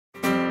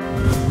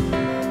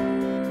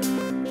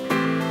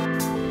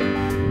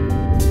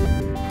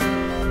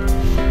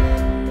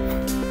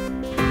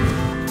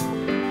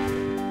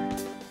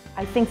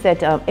think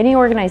that any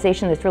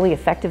organization that's really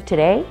effective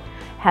today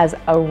has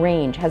a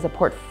range, has a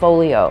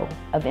portfolio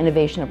of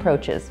innovation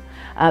approaches.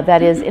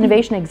 That is,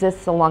 innovation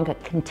exists along a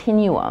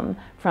continuum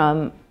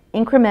from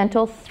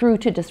incremental through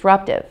to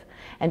disruptive.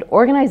 And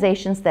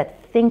organizations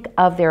that think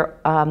of their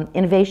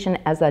innovation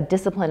as a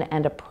discipline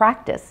and a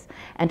practice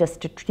and a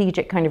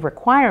strategic kind of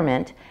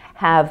requirement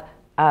have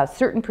a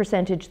certain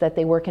percentage that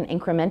they work in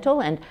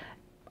incremental, and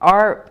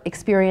our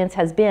experience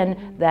has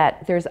been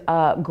that there's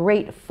a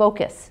great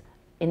focus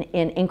in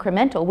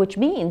incremental, which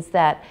means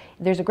that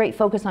there's a great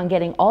focus on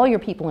getting all your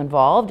people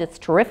involved. It's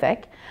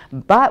terrific,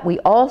 but we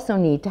also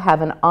need to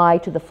have an eye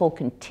to the full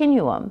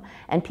continuum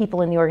and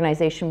people in the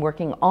organization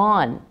working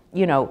on,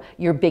 you know,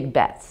 your big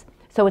bets.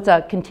 So it's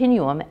a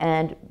continuum,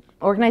 and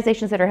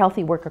organizations that are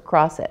healthy work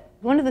across it.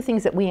 One of the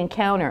things that we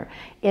encounter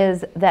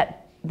is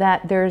that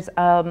there's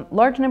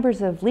large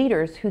numbers of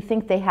leaders who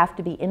think they have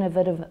to be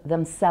innovative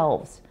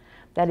themselves.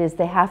 That is,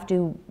 they have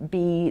to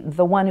be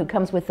the one who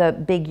comes with a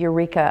big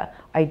eureka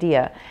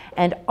idea.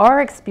 And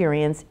our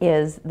experience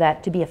is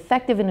that to be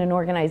effective in an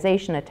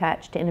organization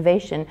attached to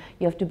innovation,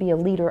 you have to be a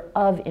leader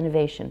of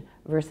innovation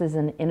versus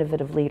an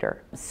innovative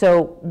leader.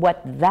 So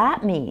what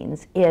that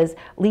means is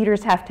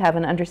leaders have to have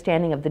an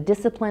understanding of the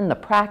discipline, the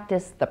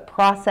practice, the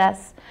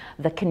process,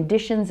 the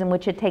conditions in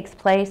which it takes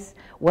place,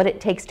 what it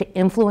takes to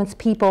influence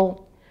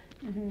people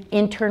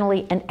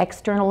internally and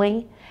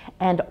externally.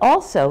 And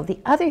also, the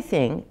other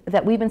thing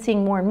that we've been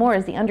seeing more and more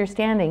is the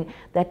understanding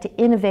that to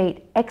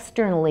innovate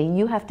externally,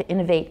 you have to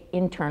innovate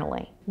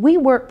internally. We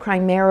work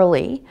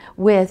primarily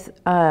with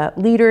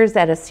leaders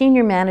at a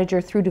senior manager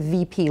through to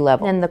VP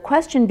level. And the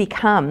question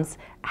becomes,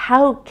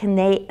 how can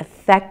they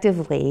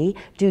effectively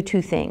do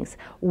two things?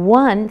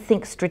 One,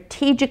 think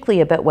strategically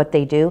about what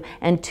they do,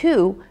 and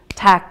two,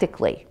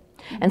 tactically.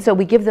 And so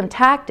we give them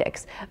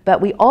tactics,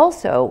 but we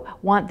also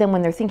want them,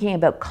 when they're thinking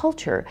about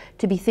culture,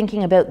 to be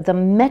thinking about the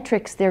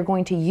metrics they're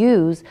going to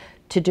use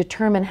to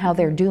determine how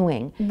they're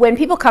doing. When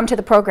people come to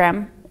the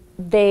program,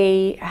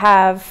 they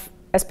have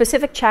a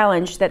specific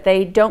challenge that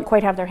they don't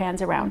quite have their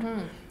hands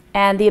around.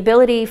 And the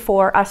ability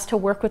for us to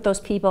work with those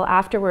people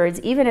afterwards,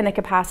 even in the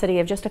capacity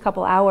of just a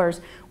couple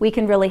hours, we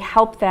can really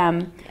help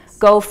them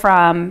go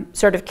from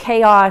sort of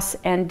chaos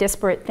and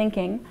disparate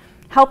thinking,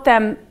 help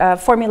them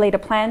formulate a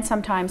plan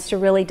sometimes to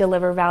really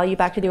deliver value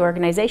back to the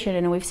organization.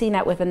 And we've seen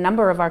that with a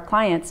number of our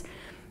clients,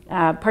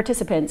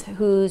 participants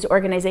whose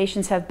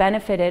organizations have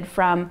benefited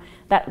from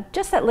that,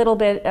 just that little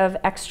bit of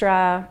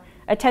extra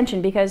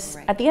attention, because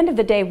at the end of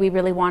the day, we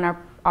really want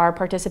our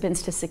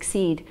participants to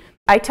succeed.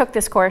 I took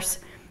this course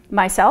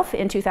myself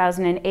in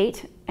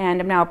 2008 and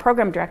I'm now a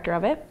program director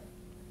of it,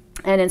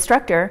 an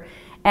instructor,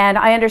 and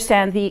I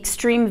understand the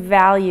extreme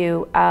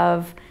value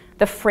of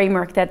the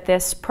framework that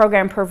this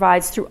program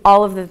provides through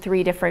all of the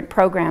 3 different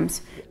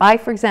programs. I,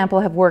 for example,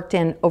 have worked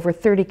in over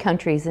 30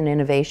 countries in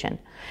innovation.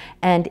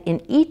 And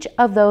in each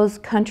of those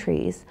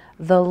countries,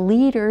 the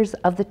leaders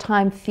of the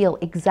time feel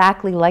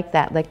exactly like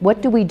that. Like,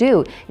 what do we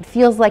do? It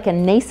feels like a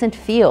nascent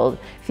field.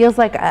 It feels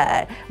like,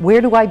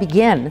 where do I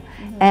begin?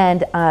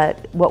 And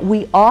what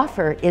we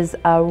offer is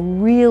a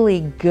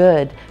really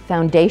good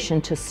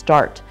foundation to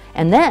start.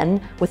 And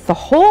then, with the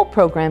whole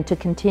program to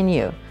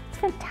continue. It's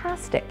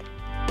fantastic.